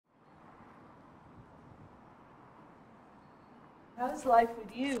How's life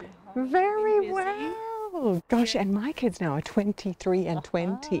with you? Very well. Gosh, and my kids now are 23 and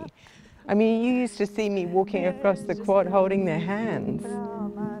 20. I mean, you used to see me walking across the quad holding their hands. Oh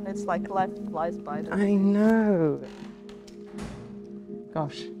man, it's like life flies by. I know.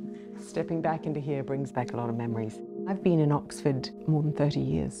 Gosh, stepping back into here brings back a lot of memories. I've been in Oxford more than 30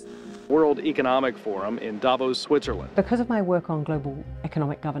 years. World Economic Forum in Davos, Switzerland. Because of my work on global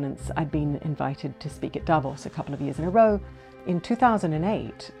economic governance, I'd been invited to speak at Davos a couple of years in a row. In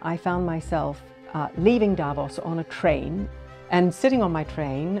 2008, I found myself leaving Davos on a train, and sitting on my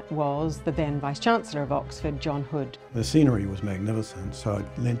train was the then Vice-Chancellor of Oxford, John Hood. The scenery was magnificent, so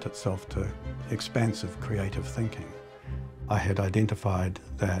it lent itself to expansive creative thinking. I had identified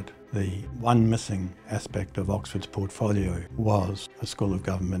that the one missing aspect of Oxford's portfolio was a School of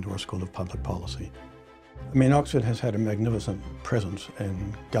Government or a School of Public Policy. I mean, Oxford has had a magnificent presence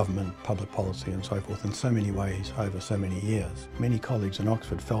in government, public policy and so forth in so many ways over so many years. Many colleagues in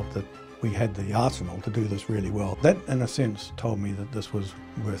Oxford felt that we had the arsenal to do this really well. That, in a sense, told me that this was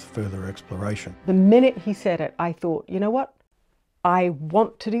worth further exploration. The minute he said it, I thought, you know what? I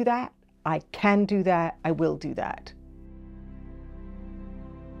want to do that, I can do that, I will do that.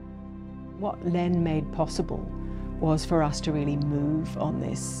 What Len made possible was for us to really move on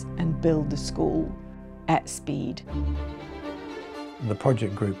this and build the school at speed. The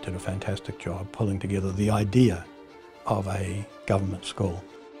project group did a fantastic job pulling together the idea of a government school.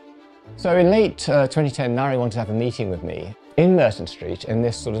 So in late 2010, Nari wanted to have a meeting with me in Merton Street in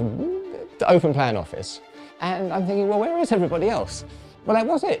this sort of open plan office. And I'm thinking, well, where is everybody else? Well, that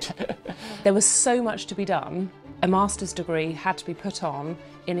was it. There was so much to be done. A master's degree had to be put on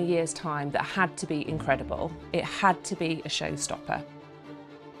in a year's time that had to be incredible. It had to be a showstopper.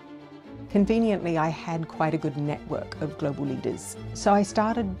 Conveniently, I had quite a good network of global leaders. So I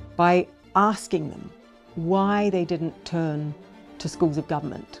started by asking them why they didn't turn to schools of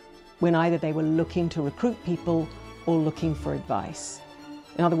government when either they were looking to recruit people or looking for advice.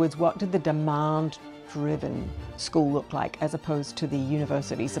 In other words, what did the demand-driven school look like as opposed to the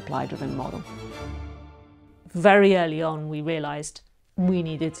university supply-driven model? Very early on, we realised we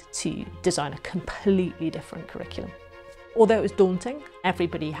needed to design a completely different curriculum. Although it was daunting,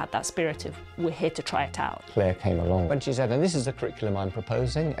 everybody had that spirit of, we're here to try it out. Claire came along and she said, and this is the curriculum I'm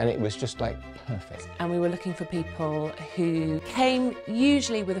proposing, and it was just like perfect. And we were looking for people who came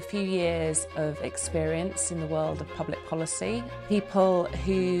usually with a few years of experience in the world of public policy, people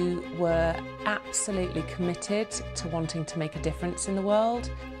who were absolutely committed to wanting to make a difference in the world.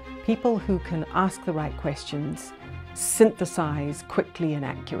 People who can ask the right questions, synthesise quickly and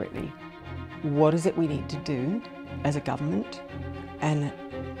accurately. What is it we need to do as a government, and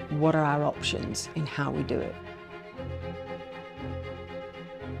what are our options in how we do it?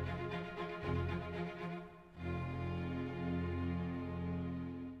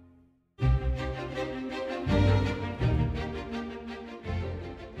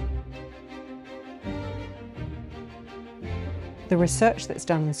 The research that's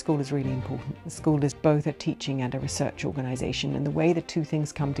done in the school is really important. The school is both a teaching and a research organisation, and the way the two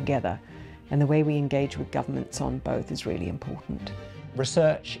things come together and the way we engage with governments on both is really important.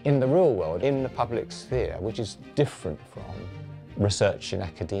 Research in the real world, in the public sphere, which is different from research in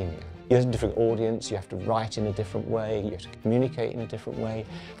academia. You have a different audience, you have to write in a different way, you have to communicate in a different way.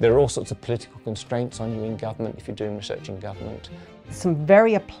 There are all sorts of political constraints on you in government if you're doing research in government. Some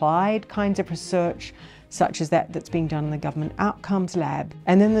very applied kinds of research, such as that's being done in the Government Outcomes Lab.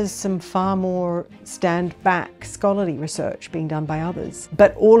 And then there's some far more stand-back scholarly research being done by others.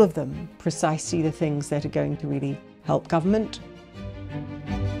 But all of them precisely the things that are going to really help government.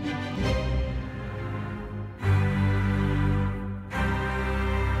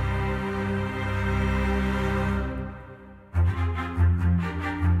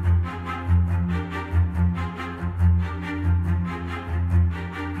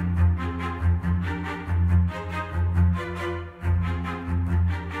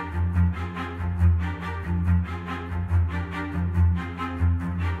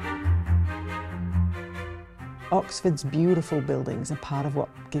 Oxford's beautiful buildings are part of what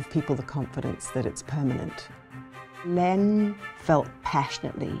give people the confidence that it's permanent. Len felt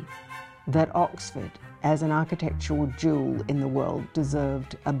passionately that Oxford, as an architectural jewel in the world,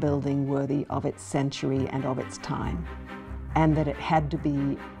 deserved a building worthy of its century and of its time, and that it had to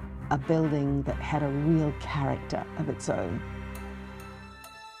be a building that had a real character of its own.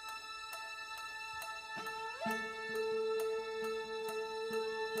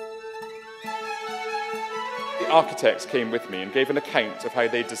 The architects came with me and gave an account of how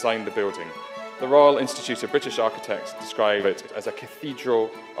they designed the building. The Royal Institute of British Architects describe it as a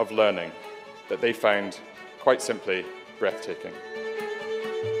cathedral of learning that they found, quite simply, breathtaking.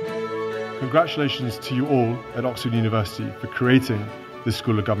 Congratulations to you all at Oxford University for creating this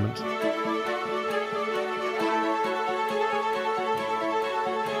School of Government.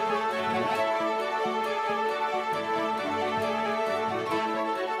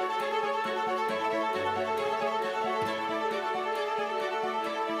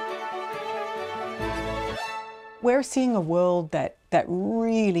 We're seeing a world that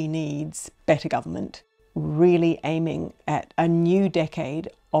really needs better government, really aiming at a new decade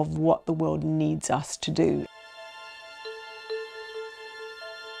of what the world needs us to do.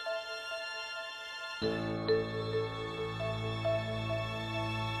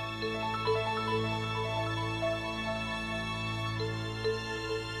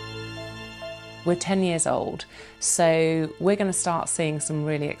 We're 10 years old, so we're going to start seeing some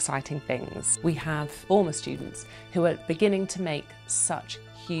really exciting things. We have former students who are beginning to make such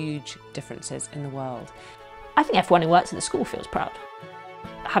huge differences in the world. I think everyone who works at the school feels proud.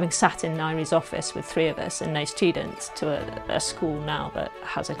 Having sat in Nairi's office with 3 of us and no students to a school now that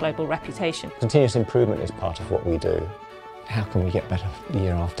has a global reputation. Continuous improvement is part of what we do. How can we get better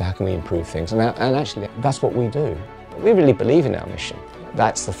year after? How can we improve things? And actually, that's what we do. We really believe in our mission.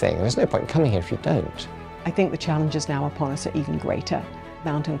 That's the thing. There's no point in coming here if you don't. I think the challenges now upon us are even greater.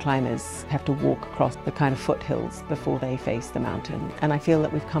 Mountain climbers have to walk across the kind of foothills before they face the mountain. And I feel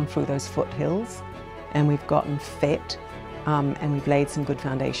that we've come through those foothills and we've gotten fit and we've laid some good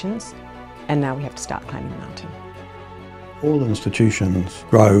foundations. And now we have to start climbing the mountain. All institutions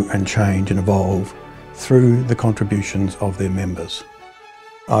grow and change and evolve through the contributions of their members.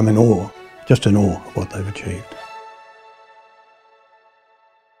 I'm in awe, just in awe of what they've achieved.